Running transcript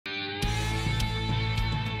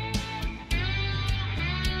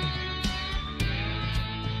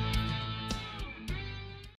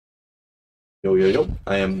Yo, yo, yo.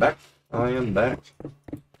 I am back. I am back.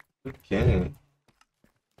 Okay.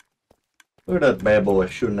 Look at that bad boy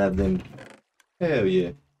shooting at them. Hell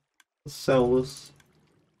yeah. Let's sell this.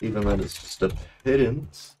 Even though it's just a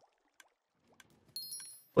pittance.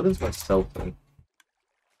 What is my sell thing?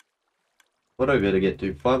 What do I gotta get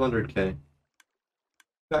to? 500k.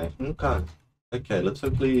 Okay, okay. Okay, let's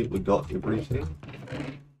hopefully we got everything.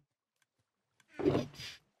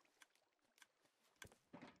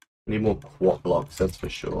 Need more quad blocks, that's for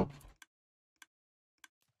sure.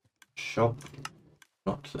 Shop.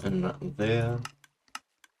 Not in there.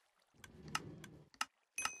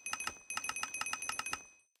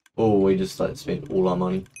 Oh, we just like spent all our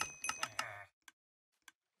money.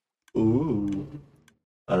 Ooh.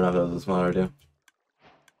 I don't know if that was a smart idea.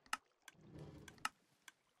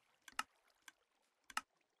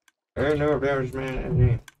 There's no bears,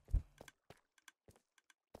 man.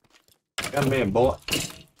 Come in, boy.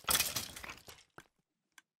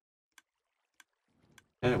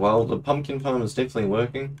 Yeah, well, the pumpkin farm is definitely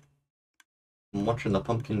working. I'm watching the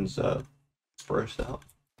pumpkins spruce out.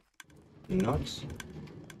 Nice.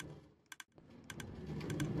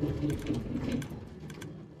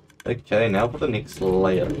 Okay, now for the next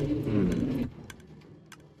layer.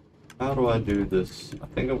 How do I do this? I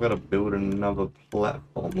think I've got to build another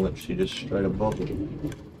platform literally just straight above it.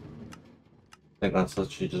 I think that's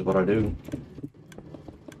literally just what I do.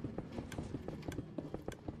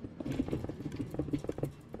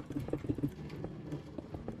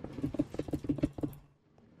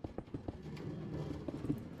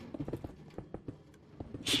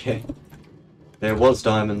 Yeah. There was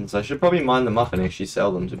diamonds. I should probably mine them up and actually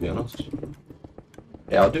sell them, to be honest.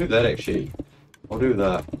 Yeah, I'll do that actually. I'll do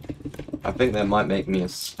that. I think that might make me a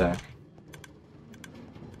stack.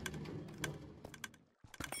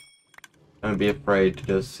 Don't be afraid to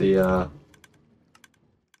just see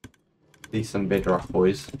some bedrock,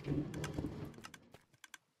 boys.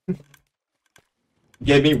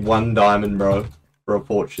 Gave me 1 diamond, bro, for a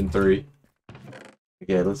fortune 3.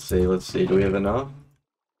 Okay, let's see. Do we have enough?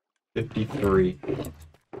 53.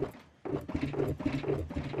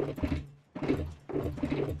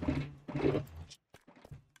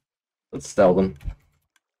 Let's sell them.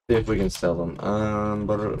 See if we can sell them.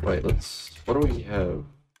 But wait, what do we have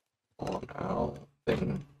on our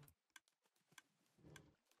thing?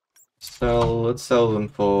 Let's sell them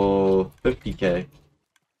for 50k.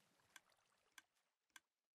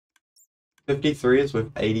 53 is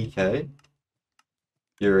with 80k.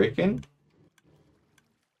 You reckon?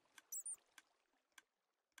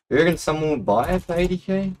 You reckon someone would buy it for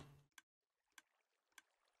 80k?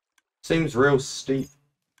 Seems real steep.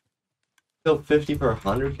 Still 50 for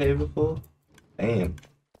 100k before? Damn.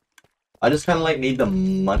 I just kind of like need the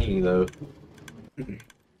money though.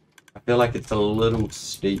 I feel like it's a little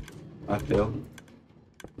steep. I feel.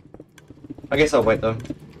 I guess I'll wait though.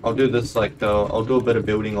 I'll do this like I'll do a bit of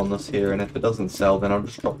building on this here, and if it doesn't sell, then I'll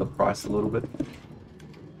just drop the price a little bit.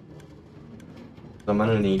 I'm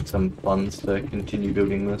gonna need some funds to continue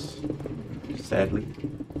building this. Sadly,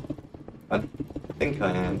 I think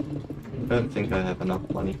I am. I don't think I have enough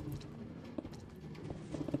money.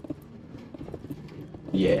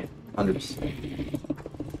 Yeah, 100%.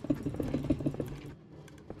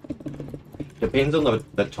 Depends on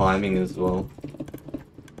the timing as well.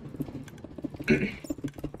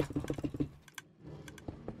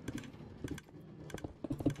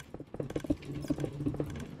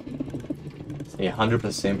 Yeah,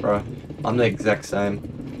 100%, bro. I'm the exact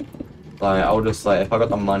same. Like, I'll just like, if I got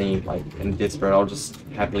the money, like, and desperate, I'll just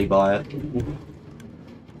happily buy it. Oof.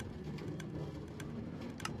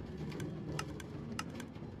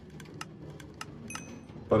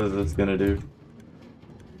 What is this gonna do?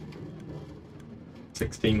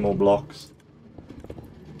 16 more blocks.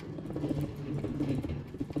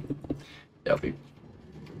 Yeah,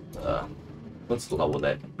 let's lower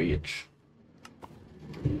that bitch.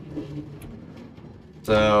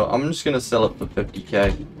 So I'm just gonna sell it for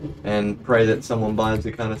 50k and pray that someone buys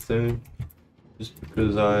it kind of soon, just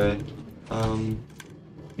because I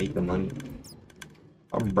need the money.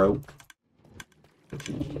 I'm broke.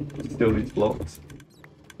 Still these blocks.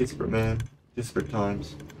 Desperate man. Desperate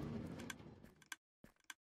times.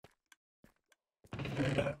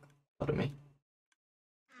 Pardon me.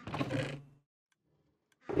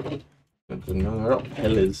 No,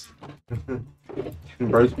 pillars.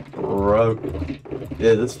 Bro's broke.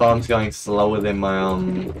 Yeah, this farm's going slower than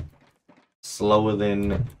my slower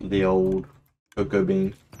than the old cocoa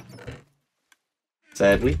bean.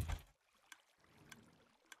 Sadly.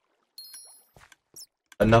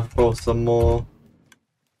 Enough for some more.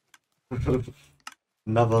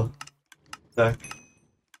 Another stack.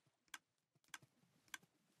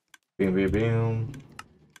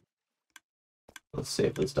 Let's see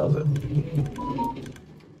if this does it.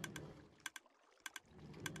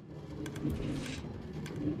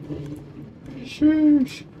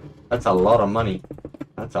 Sheesh. That's a lot of money.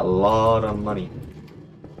 That's a lot of money.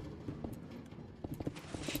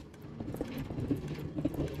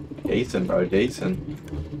 Decent, bro, decent.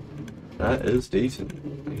 That is decent.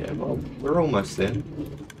 Okay, well, we're almost there.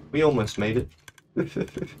 We almost made it.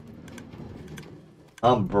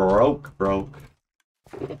 I'm broke.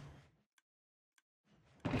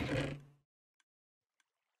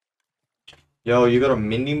 Yo, you got a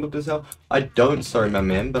mending book to sell? I don't, sorry, my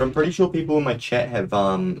man, but I'm pretty sure people in my chat have,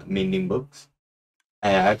 mending books.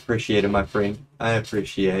 Hey, I appreciate it, my friend. I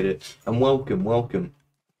appreciate it. And welcome. Welcome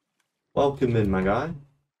in, my guy.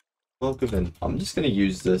 Welcome in. I'm just gonna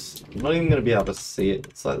use this. I'm not even gonna be able to see it.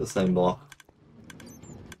 It's like the same block.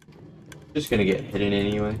 Just gonna get hidden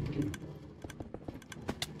anyway.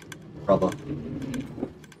 Brother.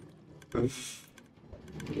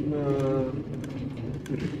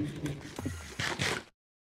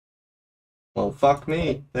 Well, fuck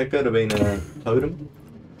me. That could have been a totem.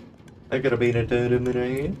 That could have been a totem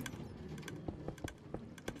in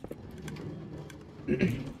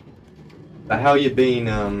here. But how you been,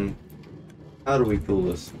 how do we call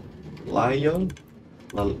this? Lio?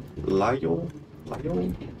 Lio?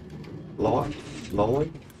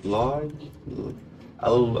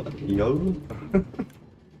 Yo?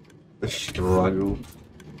 The struggle.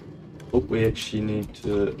 Oh, we actually need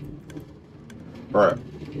to... Bro.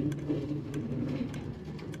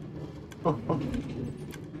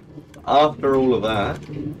 After all of that,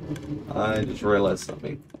 I just realized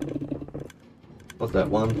something. What's that?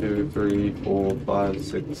 1, 2, 3, 4, 5,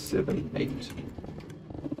 6, 7, 8.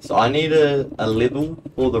 So I need a level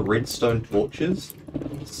for the redstone torches.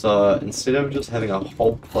 So instead of just having a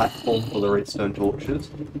whole platform for the redstone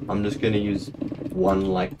torches, I'm just going to use one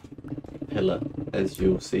like pillar, as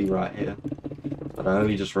you'll see right here. But I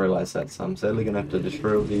only just realized that, so I'm sadly going to have to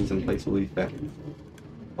destroy all these and place all these back.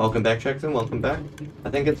 Welcome back, Jackson. Welcome back. I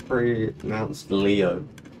think it's pronounced Leo.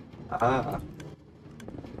 Ah.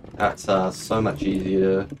 That's so much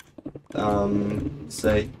easier to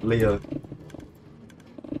say Leo.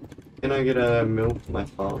 Can I get a mill for my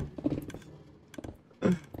farm?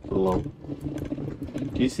 Lol.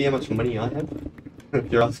 Do you see how much money I have?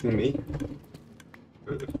 If you're asking me.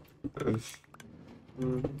 I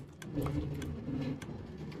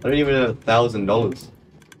don't even have $1,000.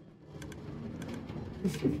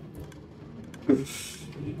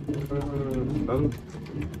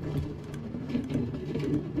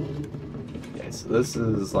 Okay, so this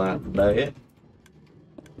is like that,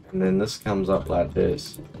 and then this comes up like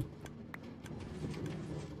this.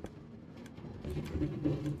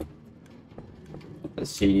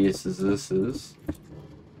 As tedious as this is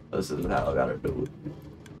how I gotta do it.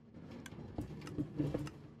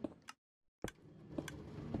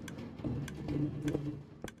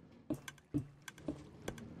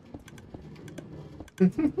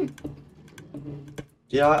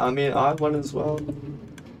 Yeah, I mean, I won as well.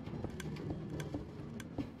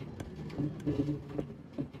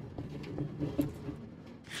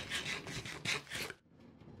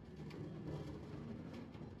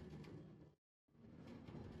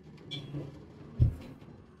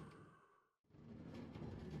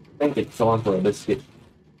 I think it's time for a biscuit.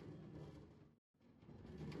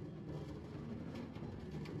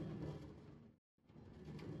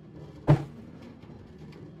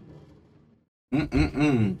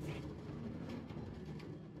 Mm-mm-mm.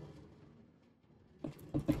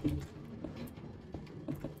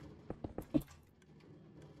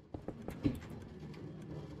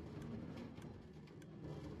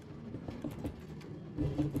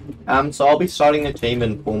 So I'll be starting a team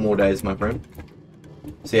in 4 more days, my friend.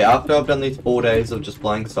 So yeah, after I've done these 4 days of just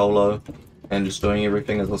playing solo and just doing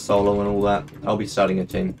everything as a solo and all that, I'll be starting a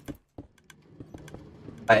team.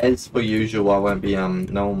 As per usual, I won't be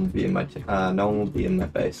no one will be in my no one will be in my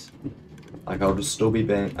base. Like I'll just still be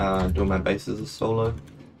doing my base as a solo.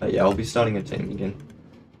 But yeah, I'll be starting a team again.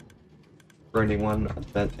 For anyone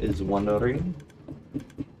that is wondering,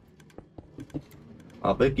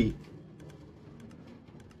 Becky.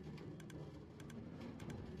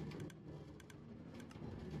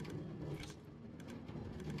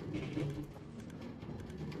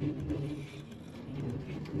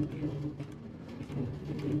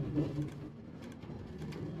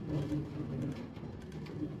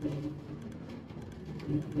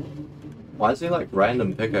 Why is he like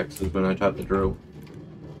random pickaxes when I type the drill?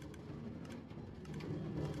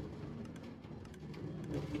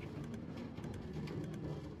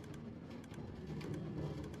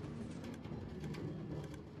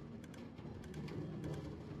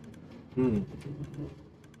 Hmm.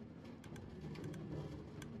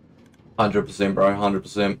 100%, bro.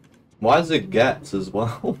 100%. Why is it gaps as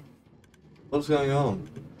well? What's going on?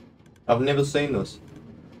 I've never seen this.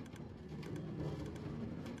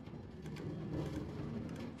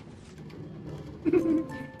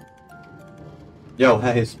 Yo,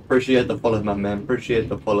 Hayes, appreciate the follow, my man. Appreciate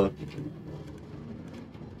the follow.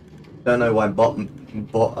 Don't know why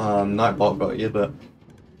Nightbot got you, but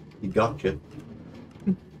he got you.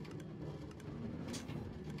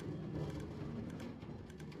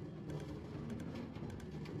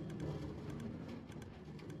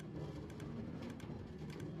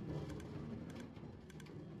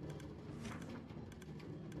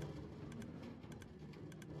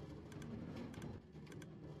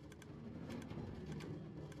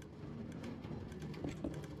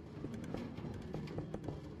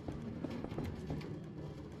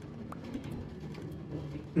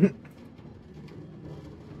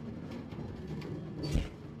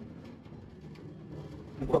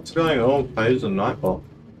 What's going on with Hayes and Nightbot?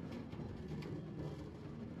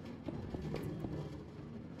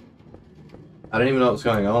 I don't even know what's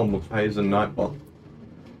going on with Hayes and Nightbot.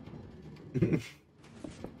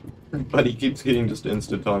 But he keeps getting just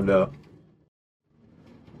instant timed out.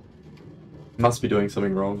 Must be doing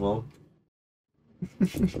something wrong, lol.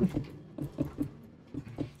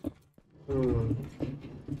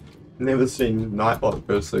 Never seen Nightbot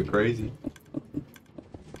go so crazy.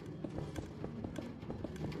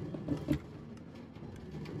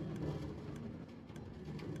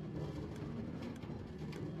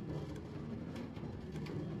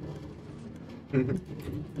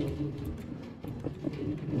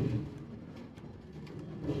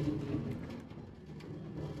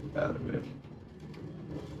 Out of it.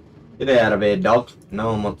 Get out of here, dog.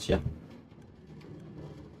 No one wants you.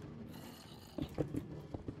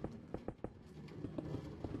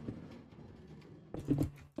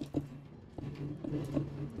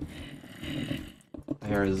 I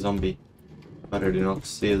hear a zombie, but I do not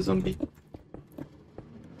see a zombie.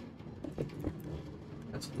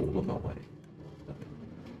 That's all on my way.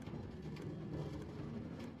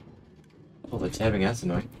 Oh, that's having us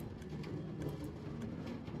annoying.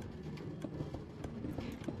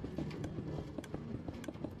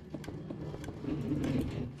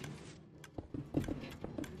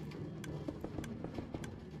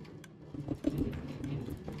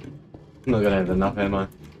 I'm not gonna have enough ammo.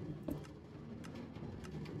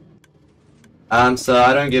 So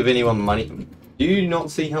I don't give anyone money. Do you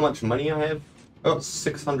not see how much money I have? I got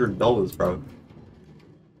 $600, bro.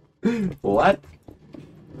 What?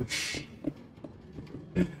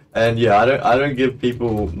 And yeah, I don't give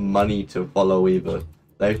people money to follow either.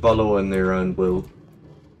 They follow in their own will.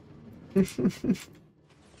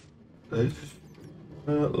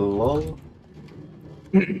 Lol.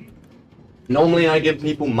 Normally I give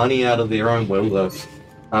people money out of their own will though.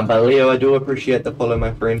 But Leo, I do appreciate the follow,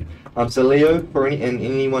 my friend. So Leo, for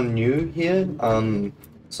anyone new here,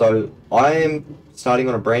 so I am starting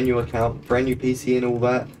on a brand new account, brand new PC and all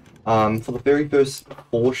that. For the very first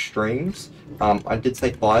 4 streams, I did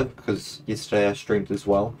say 5 because yesterday I streamed as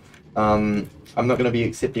well. I'm not going to be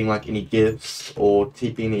accepting like any gifts or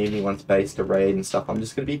TPing anyone's base to raid and stuff. I'm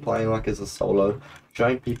just going to be playing like as a solo,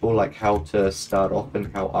 showing people like how to start off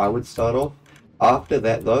and how I would start off. After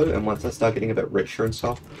that though, and once I start getting a bit richer and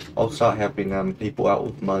stuff, I'll start helping people out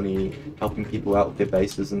with money, helping people out with their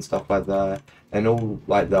bases and stuff like that, and all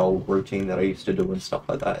like the old routine that I used to do and stuff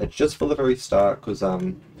like that. It's just for the very start, because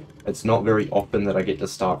it's not very often that I get to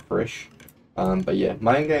start fresh. But yeah,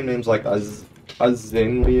 my in-game name's like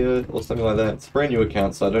Azenlia or something like that. It's a brand new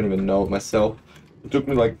account, so I don't even know it myself. It took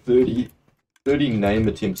me like 30 name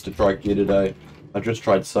attempts to try get it, eh? I just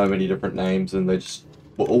tried so many different names and they just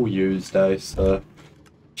were all used, eh? So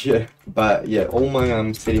yeah, but yeah, all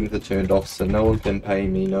my settings are turned off, so no one can pay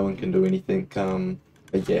me, no one can do anything.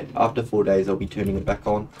 But yeah, after 4 days I'll be turning it back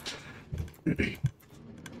on.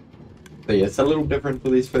 But yeah, it's a little different for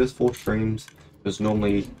these first 4 streams, because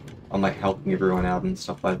normally I'm like helping everyone out and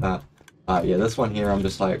stuff like that. Yeah, this one here I'm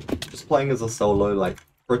just playing as a solo, like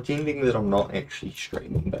pretending that I'm not actually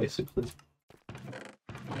streaming basically.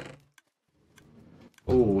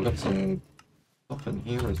 Oh, got some stuff in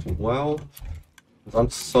here as well. I'm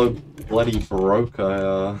so bloody broke,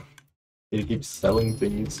 I need to keep selling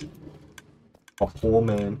things. A poor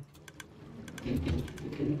man.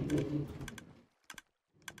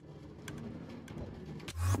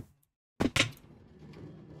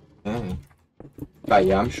 Okay. But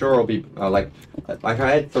yeah, I'm sure I'll be like I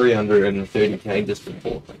had 330k just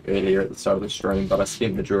before, like earlier at the start of the stream, but I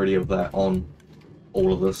spent majority of that on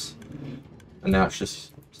all of this, and now it's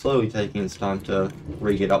just slowly taking its time to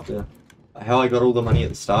re-get up there. how I got all the money at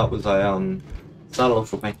the start was I started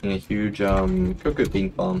off with making a huge cocoa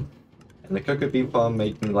bean farm, and the cocoa bean farm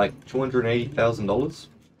made me like $280,000.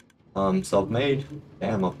 So I've made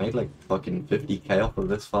like fucking 50k off of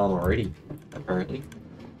this farm already, apparently,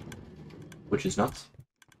 which is nuts.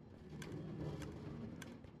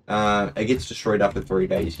 It gets destroyed after 3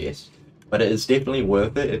 days, yes. But it is definitely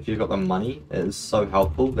worth it if you've got the money. It is so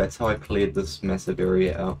helpful. That's how I cleared this massive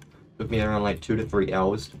area out. Took me around like 2 to 3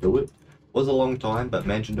 hours to do it. Was a long time, but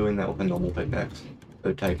imagine doing that with a normal pickaxe. It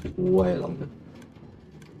would take way longer.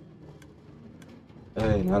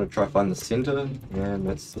 Okay, now to try to find the center, and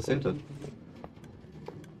that's the center.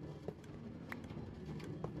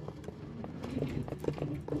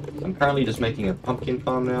 I'm currently just making a pumpkin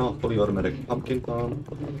farm now, a fully automatic pumpkin farm.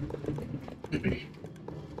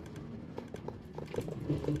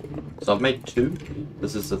 So I've made 2.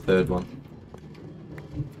 This is the 3rd one.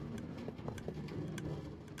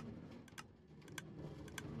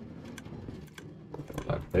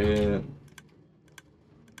 Like there.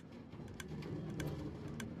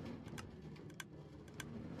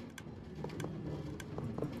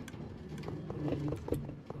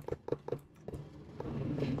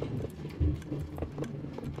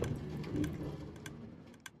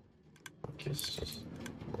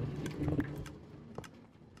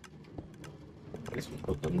 Guess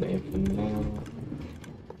we'll put them there for now.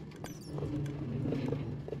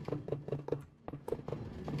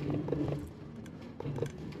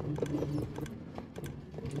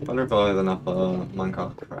 I wonder if I have enough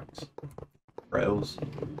minecart tracks. Rails.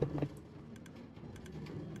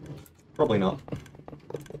 Probably not.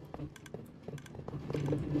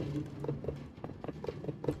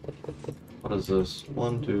 What is this?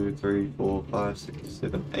 1, 2, 3, 4, 5, 6,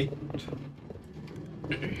 7, 8.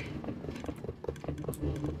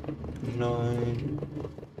 9.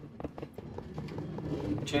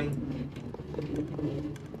 10.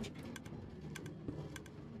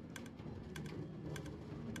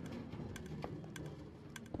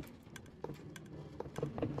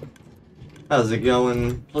 How's it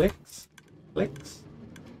going, Plex? Plex?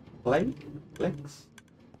 Play? Plex?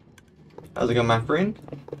 How's it going, my friend?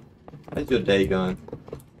 How's your day going?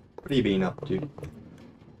 What have you been up to?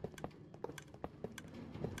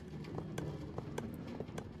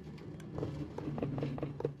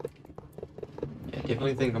 Yeah,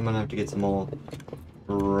 definitely think I'm gonna have to get some more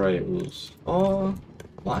rails. Oh,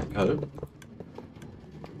 might hope.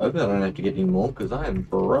 Hope I don't have to get any more because I am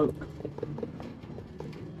broke.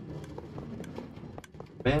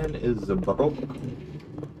 Man is broke.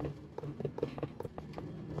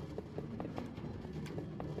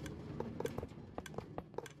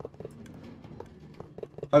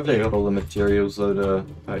 Hopefully I got all the materials though to...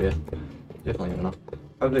 Oh yeah, definitely have enough.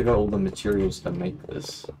 Hopefully I got all the materials to make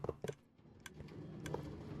this.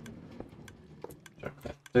 Check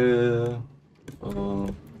that there.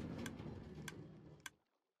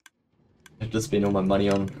 I've just spent all my money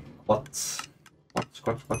on quartz. Quartz.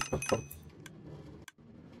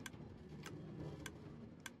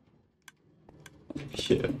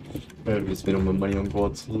 Shit. I've just spent all my money on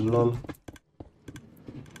quartz. Lol.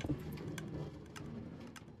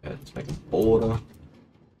 Let's make a border.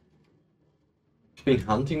 You've been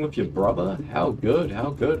hunting with your brother? How good, how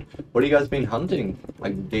good. What have you guys been hunting?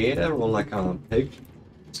 Like deer or like pig?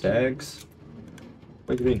 Stags?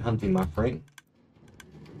 What have you been hunting, my friend?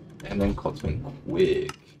 And then clock's been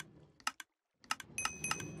quick.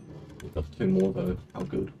 We've got 2 more though, how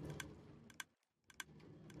good.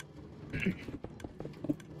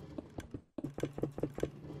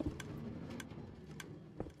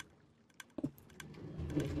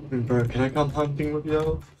 Bro, can I come hunting with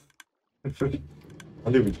y'all? I think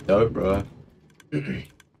we dope, bro.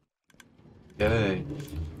 Okay.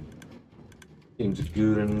 Seems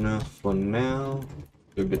good enough for now.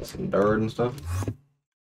 Go get some dirt and stuff.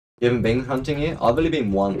 You haven't been hunting yet? I've only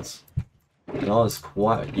been once. And I was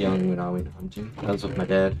quite young when I went hunting. That was with my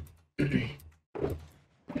dad.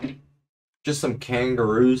 Just some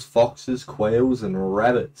kangaroos, foxes, quails, and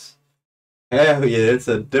rabbits. Hell yeah, it's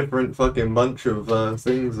a different fucking bunch of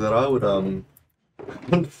things that I would hunt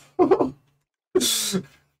for.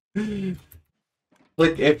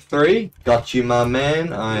 Click F3. Got you, my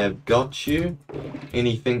man. I have got you.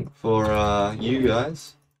 Anything for you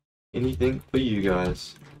guys. Anything for you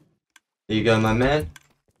guys. There you go, my man.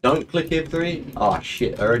 Don't click F3. Oh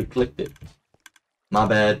shit, I already clicked it. My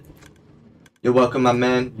bad. You're welcome, my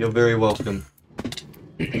man. You're very welcome.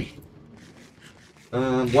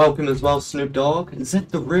 Welcome as well, Snoop Dogg. Is that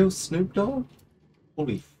the real Snoop Dogg?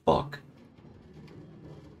 Holy fuck.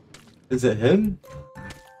 Is it him?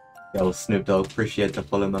 Yo, Snoop Dogg, appreciate the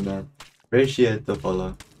follow, my man. Appreciate the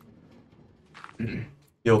follow.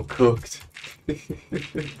 You're cooked.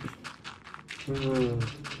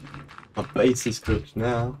 My base is cooked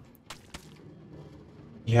now.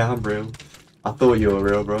 Yeah, I'm real. I thought you were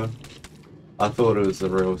real, bro. I thought it was a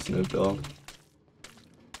real Snoop Dogg.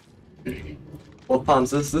 What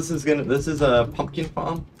farms? This is a pumpkin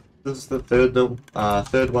farm. This is the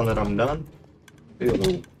third one that I'm done. See a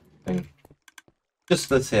little thing. Just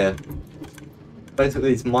this here. Basically,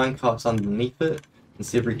 these minecarts underneath it, and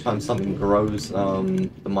see every time something grows, the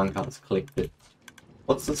minecarts collect it.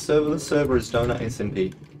 What's the server? The server is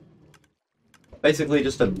DonutSMP. Basically,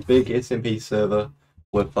 just a big SMP server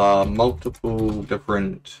with multiple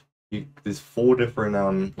different. There's 4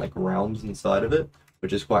 different like realms inside of it,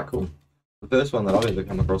 which is quite cool. The first one that I've ever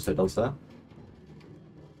come across that does that.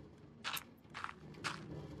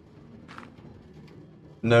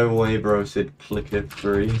 No way, bro. Said click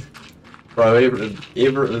F3. Bro,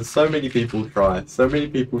 there's so many people try.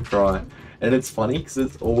 And it's funny because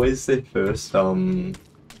it's always their first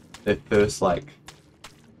like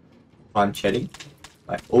time chatting.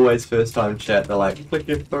 Like always first time chat, they're like click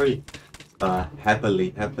F3.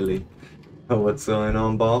 Happily. Oh, what's going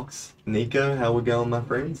on, Box? Nico, how we going, my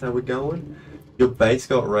friends? How we going? Your base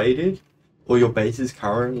got raided? Or your base is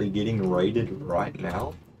currently getting raided right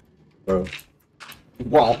now? Bro.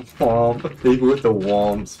 Womp womp. People with the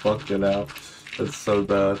womps, fucking hell. That's so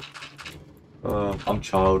bad. I'm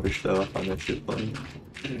childish though, I find that shit funny.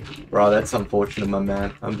 Bro, that's unfortunate, my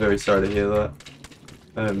man. I'm very sorry to hear that.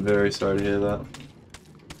 I am very sorry to hear that.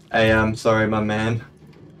 Hey, I'm sorry, my man.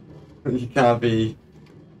 You can't be...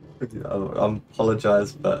 I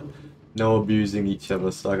apologize, but no abusing each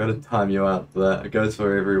other, so I gotta time you out for that. It goes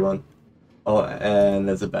for everyone. Oh, and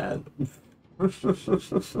there's a bad.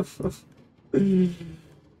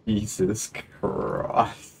 Jesus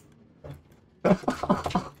Christ.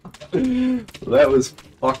 That was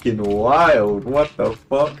fucking wild. What the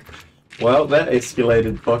fuck? Well, that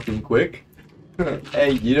escalated fucking quick.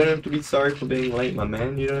 Hey, you don't have to be sorry for being late, my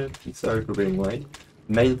man. You don't have to be sorry for being late.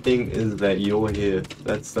 Main thing is that you're here.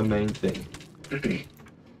 That's the main thing. Can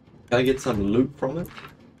I get some loot from it?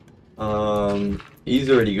 He's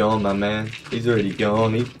already gone, my man. He's already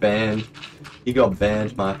gone. He's banned. He got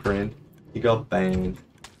banned, my friend. He got banned.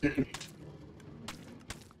 He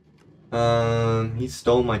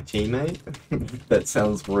stole my teammate. That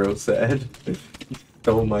sounds real sad. He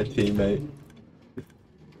stole my teammate.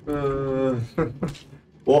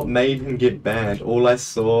 What made him get banned? All I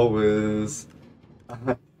saw was...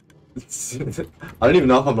 I don't even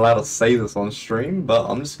know if I'm allowed to say this on stream, but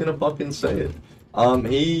I'm just gonna fucking say it.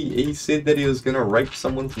 He said that he was gonna rape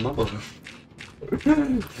someone's mother.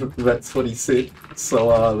 That's what he said.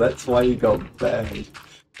 So, that's why he got banned.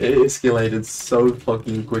 It escalated so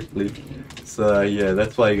fucking quickly. So, yeah,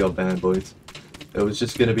 that's why he got banned, boys. It was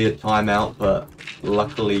just gonna be a timeout, but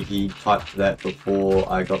luckily he typed that before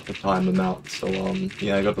I got to time him out. So,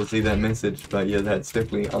 yeah, I got to see that message. But yeah, that's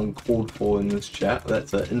definitely uncalled for in this chat.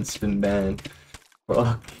 That's an instant ban.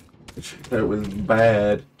 Fuck. That was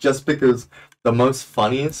bad. Just because the most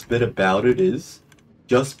funniest bit about it is,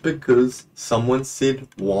 just because someone said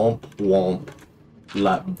womp womp,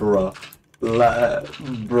 like bruh,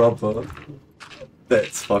 brother,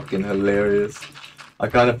 that's fucking hilarious. I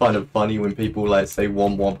kind of find it funny when people like say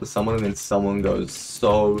womp womp to someone and then someone goes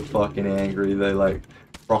so fucking angry they like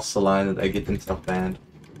cross the line that they get themselves banned.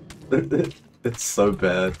 It's so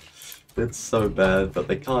bad. It's so bad, but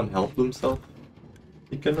they can't help themselves.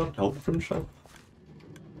 They cannot help themselves.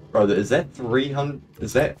 Bro, is that 300?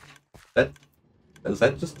 Is that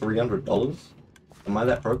just $300? Am I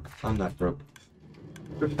that broke? I'm that broke.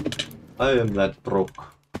 I am that broke.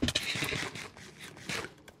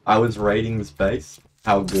 I was raiding this base.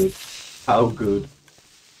 How good? How good?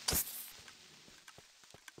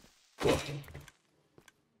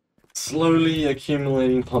 Slowly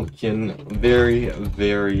accumulating pumpkin, very,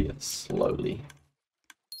 very slowly.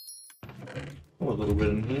 Oh, a little bit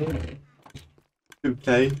in here.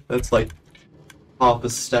 2k. That's like half a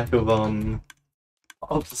stack of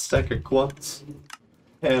quads.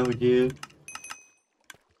 Hell yeah.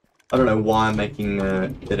 I don't know why I'm making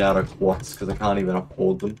it out of quads because I can't even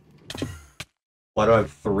afford them. Why do I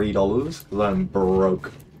have $3? Because I'm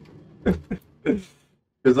broke.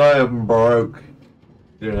 Because I am broke.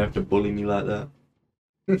 You don't have to bully me like that.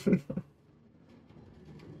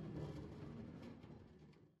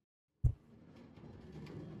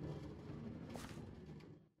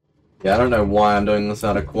 Yeah, I don't know why I'm doing this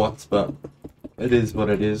out of quads, but it is what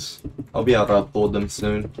it is. I'll be able to afford them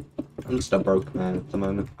soon. I'm just a broke man at the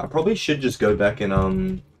moment. I probably should just go back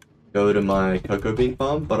and go to my cocoa bean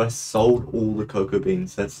farm, but I sold all the cocoa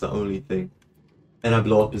beans. That's the only thing. And I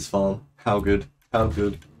blew up his farm. How good? How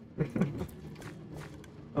good?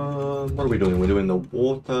 What are we doing? We're doing the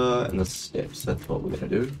water and the steps. That's what we're gonna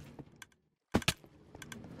do.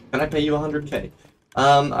 Can I pay you 100k?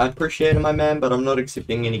 I appreciate it, my man, but I'm not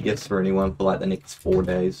accepting any gifts for anyone for like the next 4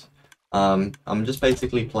 days. I'm just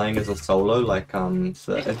basically playing as a solo, like,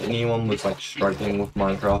 so if anyone was like struggling with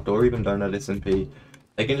Minecraft or even DonutSMP,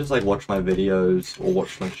 they can just like watch my videos or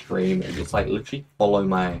watch my stream and just like literally follow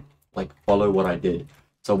follow what I did.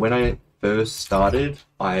 So when I first started,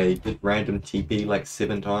 I did random TP like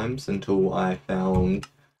 7 times until I found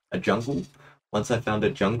a jungle. Once I found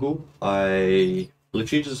a jungle, I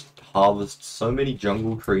literally just harvest so many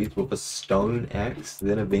jungle trees with a stone axe,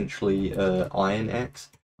 then eventually iron axe,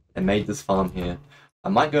 and made this farm here. I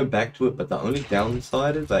might go back to it, but the only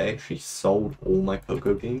downside is I actually sold all my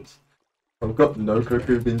cocoa beans. I've got no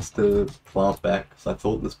cocoa beans to plant back, because I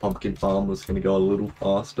thought this pumpkin farm was going to go a little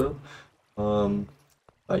faster.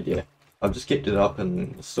 But yeah, I've just kept it up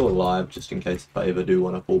and it's still alive, just in case if I ever do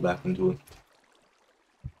want to fall back into it.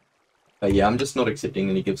 But yeah, I'm just not accepting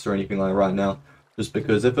any gifts or anything like right now. Just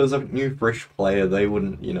because if it was a new fresh player, they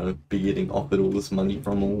wouldn't, you know, be getting offered all this money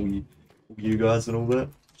from all you guys and all that.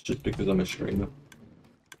 It's just because I'm a streamer.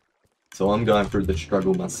 So I'm going through the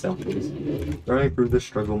struggle myself. Going through the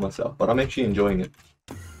struggle myself, but I'm actually enjoying it.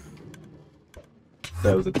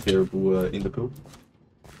 That was a terrible ender pearl.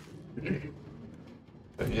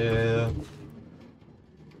 So yeah.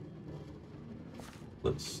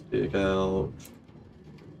 Let's dig out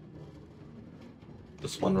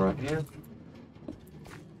this one right here.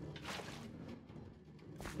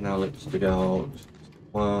 Now let's dig out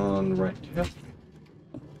one right here.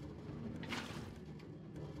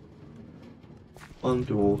 1,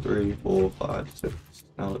 2, 3, 4, 5, 6.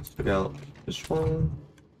 Now let's dig out this one.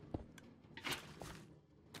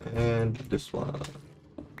 And this one.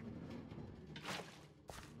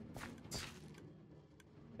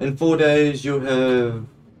 In 4 days you'll have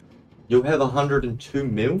 102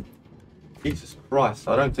 mil. Jesus Christ,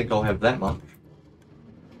 I don't think I'll have that much.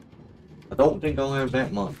 I don't think I'll have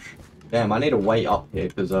that much. Damn, I need to wait up here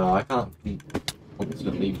because I can't keep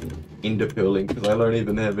constantly ender pearling because I don't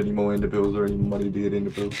even have any more ender pearls or any money to get ender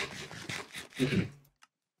pearls.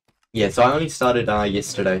 Yeah, so I only started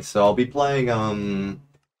yesterday, so I'll be playing so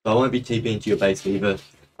I won't be TPing to your base either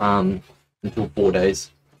until 4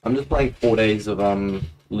 days. I'm just playing 4 days of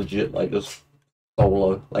legit like just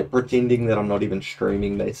solo, like pretending that I'm not even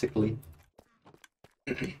streaming basically.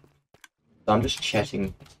 So I'm just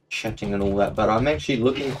chatting and all that, but I'm actually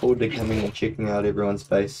looking forward to coming and checking out everyone's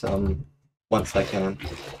base once I can,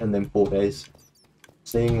 and then 4 days,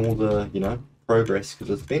 seeing all the, you know, progress, because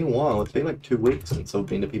it's been a while. It's been like 2 weeks since I've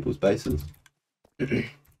been to people's bases.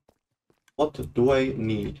 What do I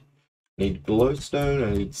need? I need glowstone,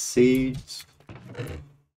 I need seeds,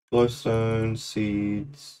 glowstone,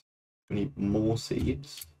 seeds, I need more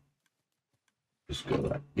seeds, just go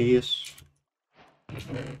like this.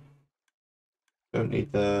 Don't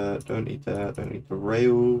need that, don't need that, don't need the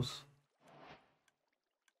rails.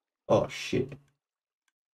 Oh shit.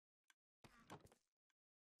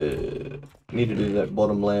 Need to do that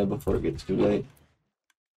bottom layer before it gets too late.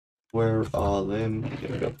 Where are them?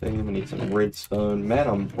 Okay, got them. I need some redstone. Man,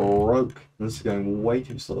 I'm broke. This is going way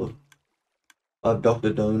too slow. I've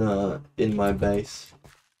Dr. Donut in my base.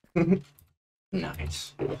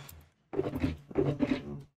 Nice.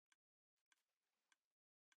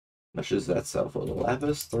 How much does that sell for? The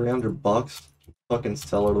lapis? 300 bucks? Fucking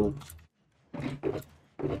sell it all.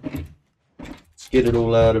 Let's get it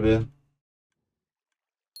all out of here.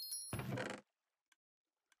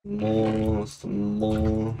 More, some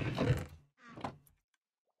more.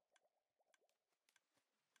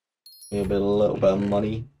 Yeah, a little bit of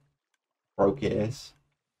money. Broke ass.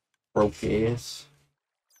 Broke ass.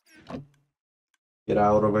 Get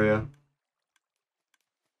out of here.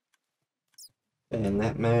 And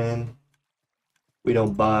that man. We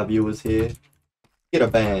don't buy viewers here. Get a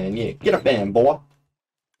ban, yeah. Get a ban, boy.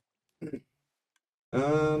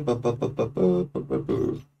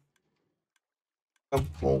 Come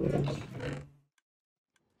on.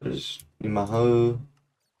 There's my hoe.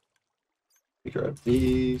 Figure out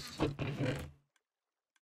these.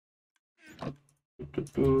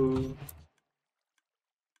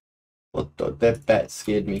 What the? That bat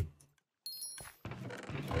scared me.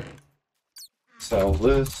 Sell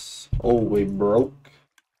this. Oh, we broke.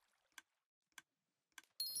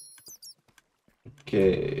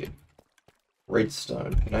 Okay.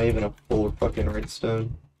 Redstone. Can I even afford fucking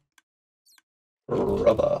redstone?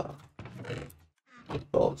 Rubber.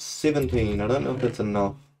 Oh, 17. I don't know if that's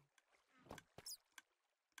enough.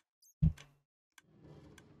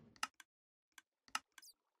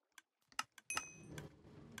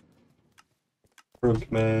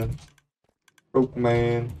 Broke man. Broke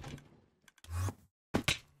man.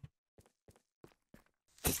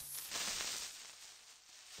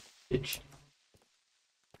 Bitch.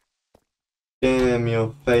 Damn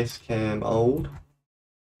your face cam old.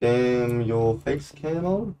 Damn your face cam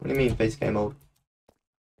old? What do you mean face cam old?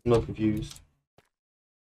 I'm not confused.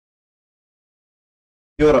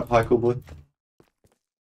 You're up, high cool boy.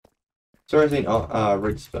 Sorry, I seen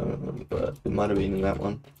redstone, but it might have been in that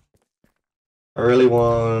one. I really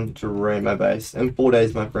want to raid my base. In 4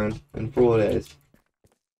 days, my friend. In 4 days.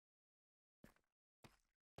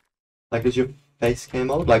 Like, is your face cam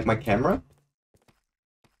on? Like my camera?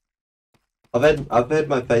 I've had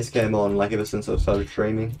my face cam on like ever since I started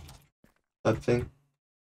streaming. Type thing.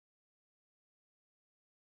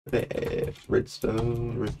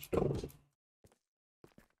 Redstone, redstone.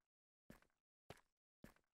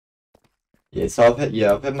 Yeah, so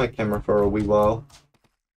I've had my camera for a wee while.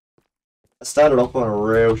 I started off on a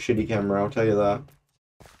real shitty camera, I'll tell you that.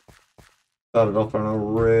 Started off on a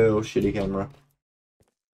real shitty camera.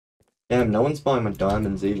 Damn, no one's buying my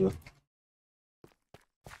diamonds either.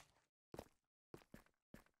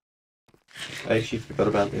 I actually forgot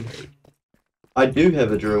about them. I do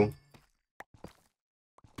have a drill.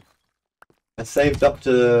 I saved up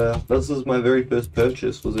to... This was my very first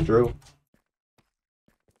purchase, was a drill.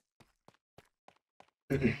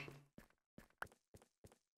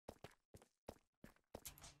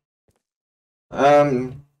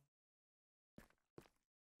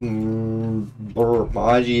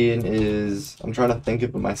 My IGN is... I'm trying to think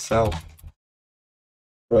of it myself.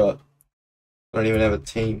 Bruh. I don't even have a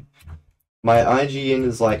team. My IGN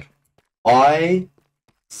is like IZAN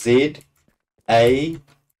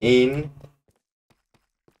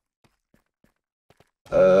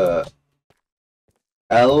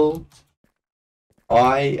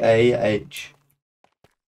LIAH.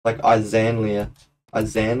 Like Izanlia.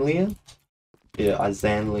 Izanlia? Yeah,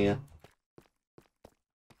 Izanlia.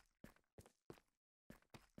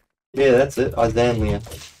 Yeah, that's it. Izanlia.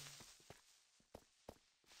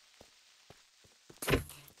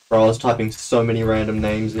 Bro, I was typing so many random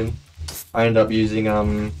names in. I ended up using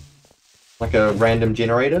like a random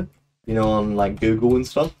generator, you know, on like Google and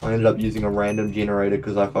stuff. I ended up using a random generator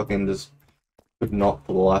because I fucking just could not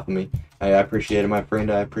for the life of me. Hey, I appreciate it, my friend.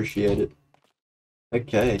 I appreciate it.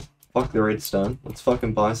 Okay, fuck the redstone. Let's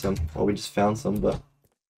fucking buy some. Well, we just found some, but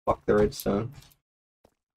fuck the redstone.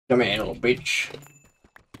 Come here, little bitch.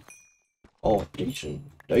 Oh, decent.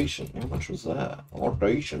 How much was that? Oh,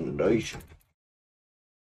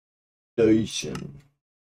 decent.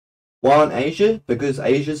 Why on Asia? Because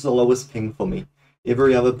Asia's the lowest ping for me.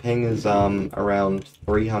 Every other ping is around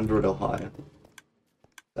 300 or higher.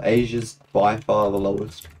 Asia's by far the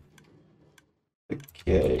lowest.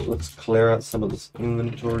 Okay, let's clear out some of this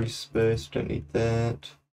inventory space. Don't need that.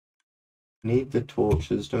 Need the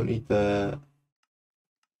torches. Don't need that.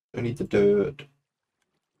 Don't need the dirt.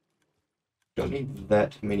 Don't need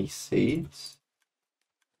that many seeds.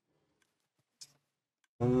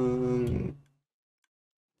 I've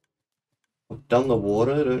done the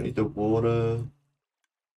water. Don't need the water.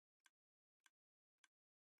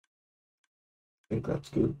 I think that's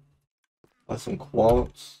good. Buy some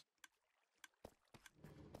quartz.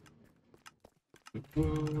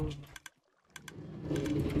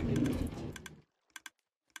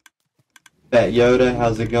 Fat Yoda,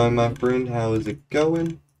 how's it going, my friend? How is it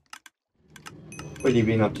going? What have you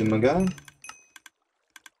been up to, my guy?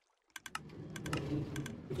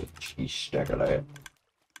 Cheese stack of that.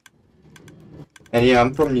 And yeah,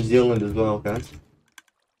 I'm from New Zealand as well, guys.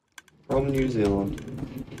 From New Zealand.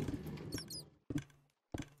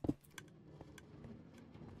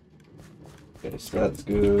 Okay, so that's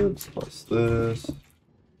good. Let's place this.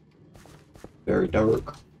 Very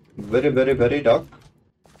dark. Very dark.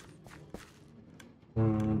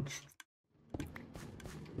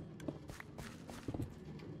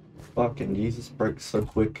 Fucking Jesus, breaks so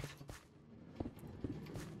quick.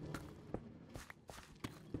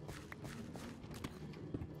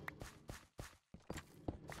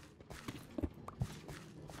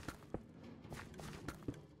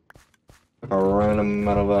 A random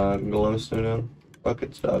amount of glowstone down. Fuck,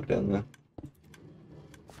 it's dark down there.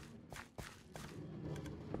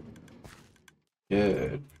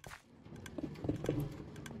 Good.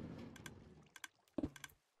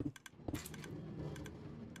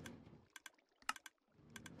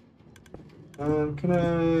 Can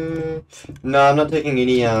I? No, I'm not taking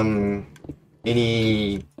any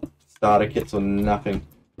starter kits or nothing.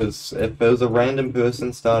 Because if there was a random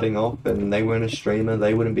person starting off and they weren't a streamer,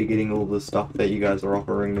 they wouldn't be getting all the stuff that you guys are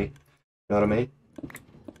offering me. You know what I mean?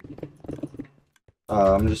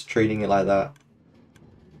 I'm just treating it like that.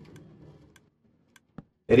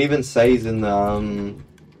 It even says in the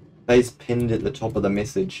says pinned at the top of the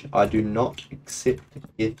message, I do not accept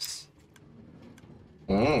gifts.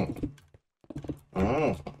 I'm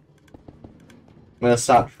gonna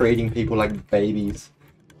start treating people like babies.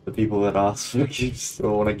 The people that ask for gifts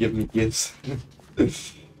or want to give me gifts.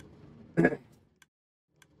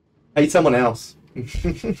 Hey, someone else.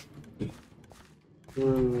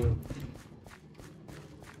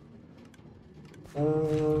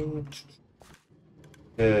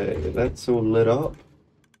 Okay, that's all lit up.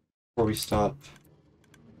 Before we start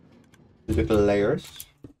with the layers.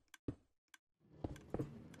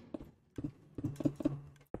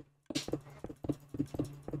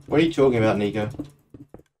 What are you talking about, Nico?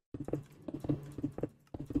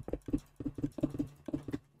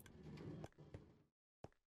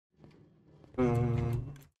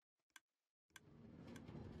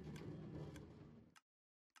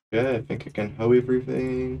 Yeah, I think I can hoe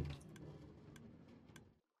everything.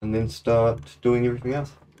 And then start doing everything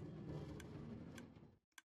else.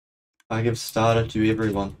 I give starter to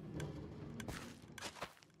everyone.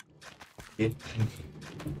 Yeah.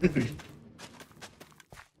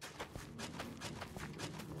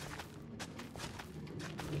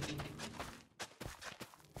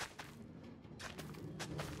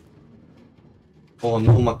 Oh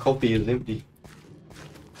no, my coffee is empty.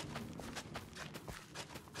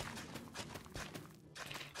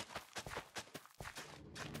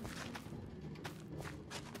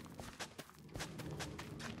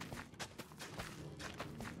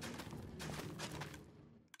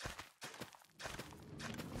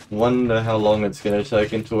 Wonder how long it's gonna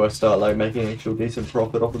take until I start like making actual decent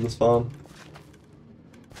profit off of this farm.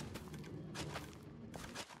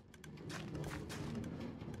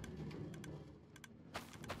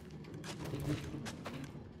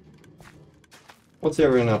 What's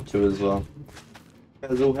everyone up to as well? You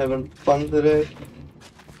guys all having fun today?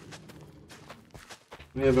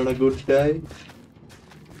 You having a good day?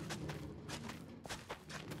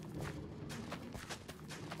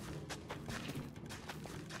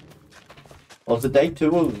 Well, it's day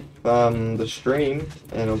 2 of the stream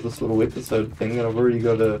and of this little episode thing, and I've already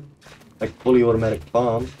got a like fully automatic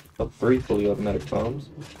farm. Got 3 fully automatic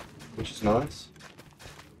farms, which is nice.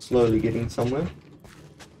 Slowly getting somewhere.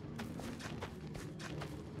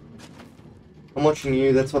 I'm watching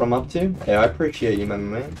you, that's what I'm up to. Hey, I appreciate you, my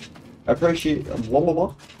man. I appreciate I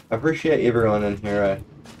appreciate everyone in here.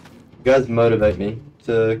 You guys motivate me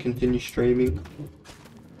to continue streaming.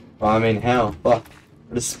 Well, I mean, how? Fuck.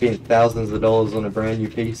 I just spent thousands of dollars on a brand new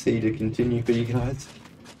PC to continue for you guys.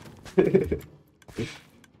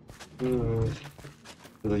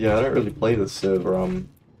 Yeah, I don't really play this server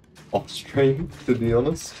off stream, to be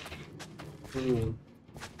honest.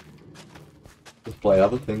 Just play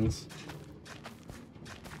other things.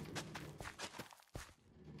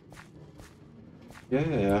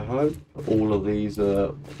 Yeah, I hope all of these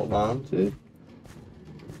are planted.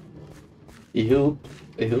 I hope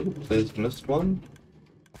there's missed one.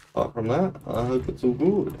 Apart from that, I hope it's all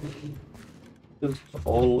good. It's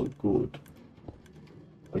all good.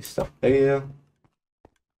 Like stuff there.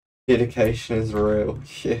 Dedication is real.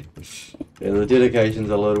 Yeah. Yeah, the dedication's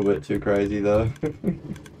a little bit too crazy though.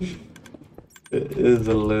 It is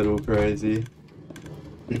a little crazy.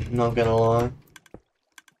 Not gonna lie.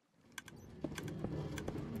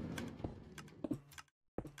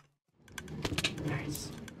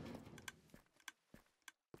 Nice.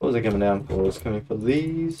 What was it coming down for? It's coming for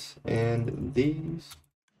these and these.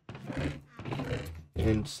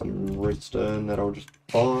 And some redstone that I'll just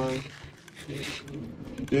buy.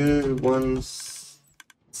 Do 1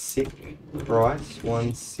 sick rice,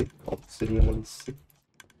 1 sick obsidian, 1 sick.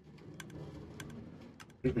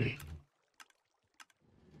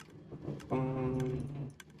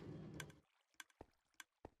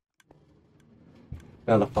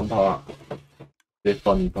 Now the fun part. The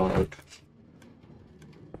fun part.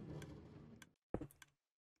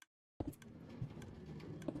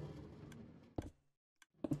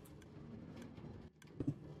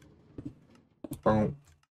 Boom,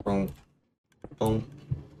 boom, boom,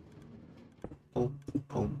 boom,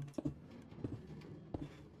 boom.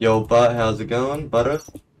 Yo, Butt, how's it going? Butter,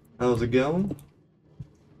 how's it going?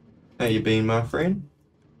 How you been, my friend?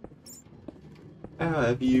 How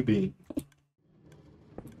have you been?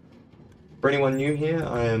 For anyone new here,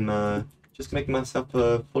 I am just making myself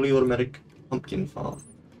a fully automatic pumpkin farm.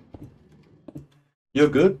 You're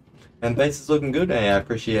good, and base is looking good. Hey, I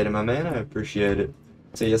appreciate it, my man. I appreciate it.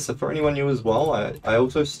 So yes, so for anyone new as well, I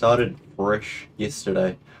also started fresh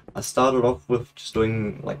yesterday. I started off with just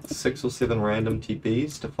doing like 6 or 7 random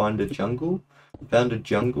TPs to find a jungle, Found a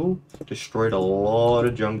jungle, destroyed a lot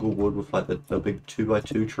of jungle wood with like the big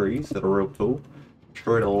 2x2 trees that are real tall.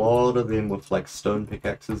 Destroyed a lot of them with like stone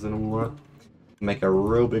pickaxes and all that. Make a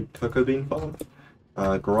real big cocoa bean farm.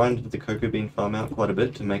 Grinded the cocoa bean farm out quite a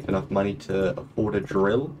bit to make enough money to afford a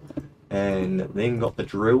drill. And then got the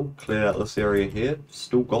drill, cleared out this area here.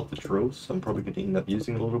 Still got the drill, so I'm probably going to end up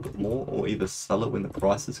using it a little bit more, or either sell it when the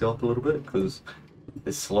prices go up a little bit, because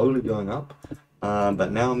they're slowly going up.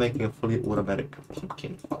 But now I'm making a fully automatic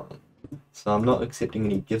pumpkin farm. So I'm not accepting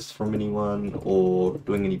any gifts from anyone or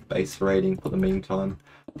doing any base raiding for the meantime.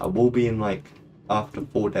 I will be in like after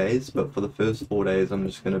 4 days, but for the first 4 days I'm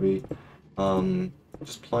just going to be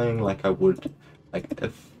just playing like I would, like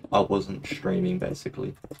if I wasn't streaming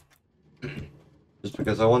basically. Just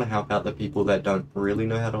because I want to help out the people that don't really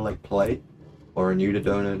know how to like play or are new to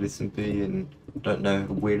DonutSMP and don't know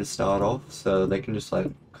where to start off, so they can just like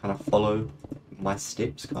kind of follow my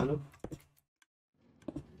steps kind of.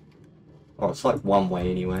 Or it's like one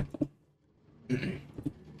way anyway.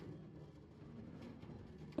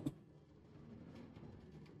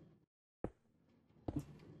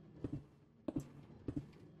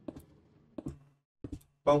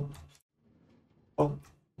 Oh,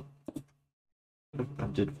 I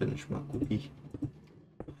did finish my cookie.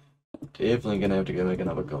 Definitely gonna have to go make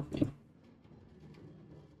another coffee.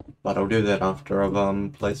 But I'll do that after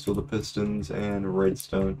I've placed all the pistons and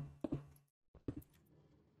redstone.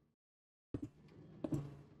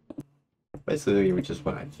 Basically, which is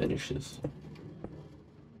when I finish this.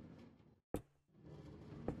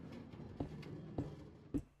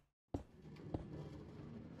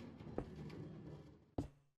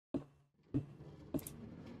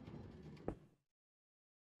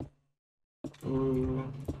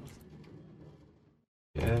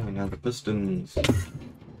 Yeah, now the pistons.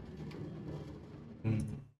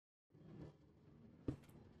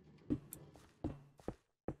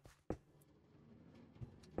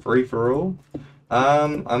 Free for all.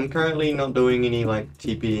 I'm currently not doing any like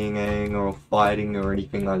TPing or fighting or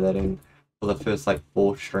anything like that in for the first like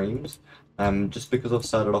 4 streams. Just because I've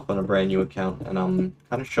started off on a brand new account and I'm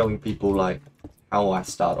kind of showing people like how I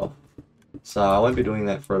start off. So I won't be doing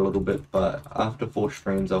that for a little bit, but after 4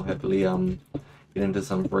 streams I'll happily get into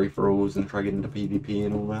some free for alls and try get into PvP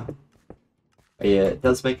and all that. But yeah, it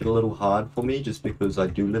does make it a little hard for me just because I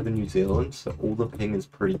do live in New Zealand, so all the ping is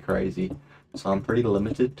pretty crazy. So I'm pretty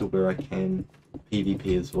limited to where I can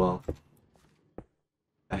PvP as well.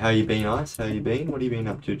 How you been, Ice? How you been? What have you been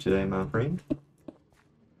up to today, my friend?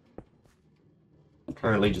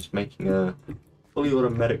 Currently just making a fully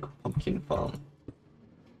automatic pumpkin farm.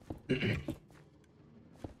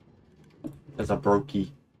 As a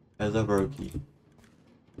brokey. As a brokey.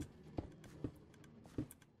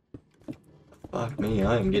 Fuck me,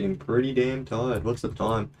 I am getting pretty damn tired. What's the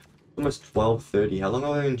time? Almost 12:30. How long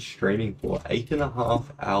have I been streaming for? 8.5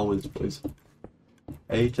 hours, boys.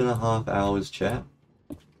 8.5 hours, chat.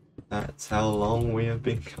 That's how long we have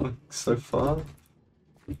been going so far.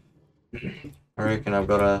 I reckon I've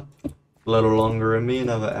got a little longer in me,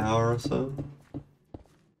 another hour or so.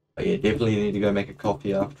 But yeah, definitely need to go make a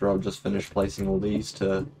coffee after I've just finished placing all these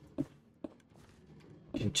to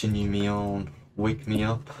continue me on, wake me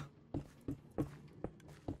up,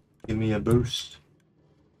 give me a boost.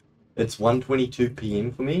 It's 1:22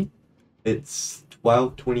 PM for me. It's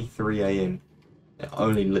 12:23 AM. It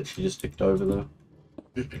only literally just ticked over though.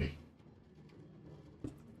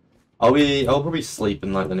 I'll probably sleep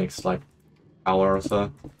in like the next like hour or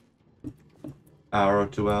so. Hour or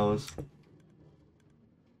 2 hours.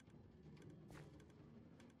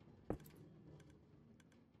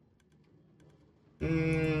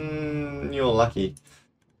 You're lucky.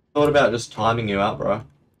 Thought about just timing you out, bro.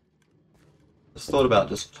 Just thought about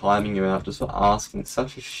just timing you out just for asking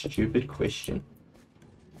such a stupid question.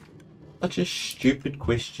 Such a stupid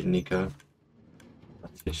question, Nico.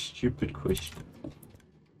 Such a stupid question.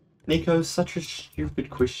 Nico, such a stupid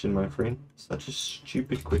question, my friend. Such a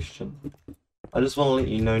stupid question. I just want to let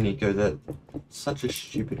you know, Nico, that such a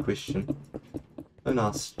stupid question. Don't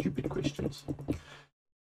ask stupid questions.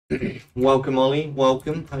 Welcome, Ollie.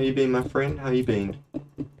 Welcome. How you been, my friend? How you been?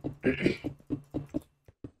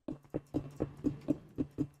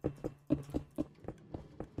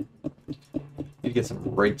 You get some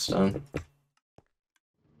redstone.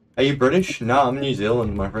 Are you British? No, I'm New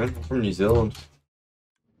Zealand, my friend. I'm from New Zealand.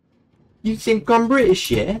 You think I'm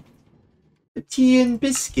British, yeah? The tea and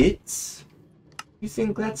biscuits? You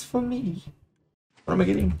think that's for me? What am I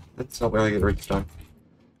getting? That's not where I get redstone.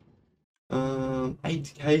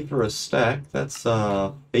 8k for a stack. That's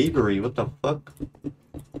thievery. What the fuck?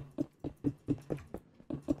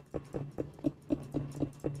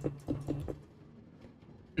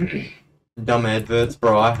 Dumb adverts,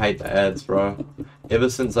 bro. I hate the ads, bro. Ever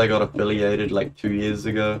since I got affiliated like 2 years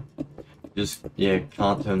ago, just, yeah,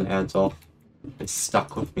 can't turn the ads off. It's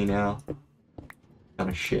stuck with me now. Kind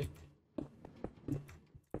of shit.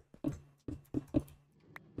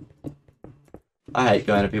 I hate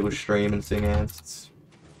going to people's stream and seeing ads.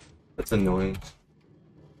 It's annoying.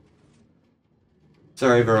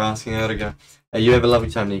 Sorry for asking how to go. Hey, you have a lovely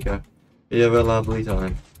time, Nico. You have a lovely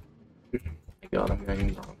time. God, I'm going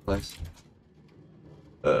in the wrong place.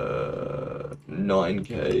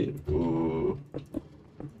 9K. Ooh.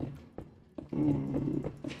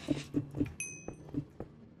 Ooh.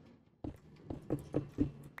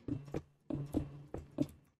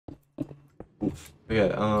 Oof.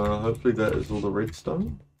 Okay, hopefully that is all the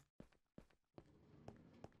redstone.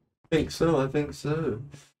 I think so.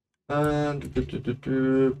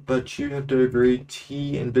 But you have to agree,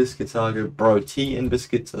 tea and biscuits are good. Bro, tea and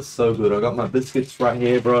biscuits are so good. I got my biscuits right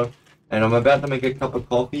here, bro. And I'm about to make a cup of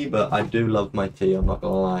coffee, but I do love my tea, I'm not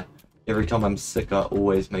gonna lie. Every time I'm sick, I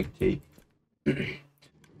always make tea.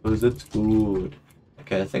 Because it's good.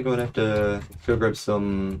 Okay, I think I'm gonna have to go grab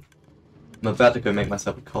some... I'm about to go make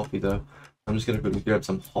myself a coffee, though. I'm just gonna go grab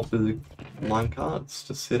some hopper minecarts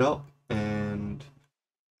to set up, and...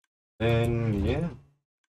 then, yeah.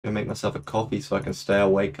 Gonna make myself a coffee so I can stay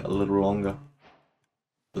awake a little longer.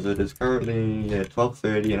 Because it is currently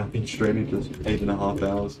 12:30 and I've been streaming for 8.5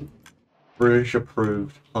 hours. British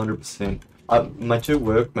approved, 100%. My two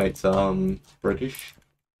workmates are British.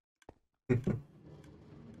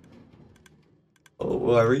 Oh,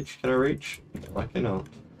 will I reach? Can I reach? No, I cannot.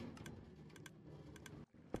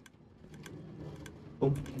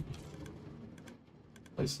 Oh.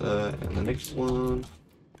 Place that, and the next one.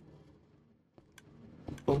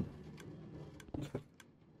 Oh.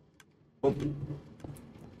 Oh.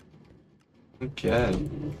 Okay.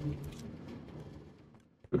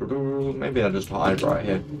 Maybe I'll just hide right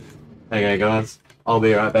here. Okay, guys, I'll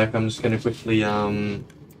be right back. I'm just gonna quickly go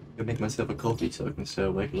make myself a coffee so I can stay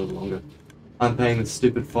awake a little longer. I'm paying the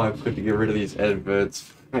stupid £5 to get rid of these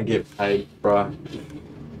adverts. I get paid, bro.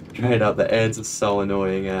 Straight up, the ads are so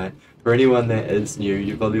annoying. For anyone that is new,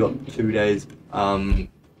 you've only got 2 days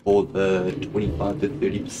for the 25 to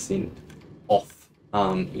 30% off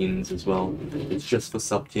ends as well. It's just for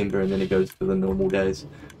September and then it goes to the normal days.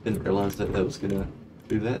 Didn't realize that was gonna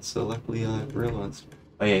do that, so luckily I realized.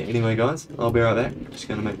 Oh yeah, anyway guys, I'll be right back. Just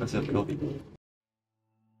gonna make myself a coffee.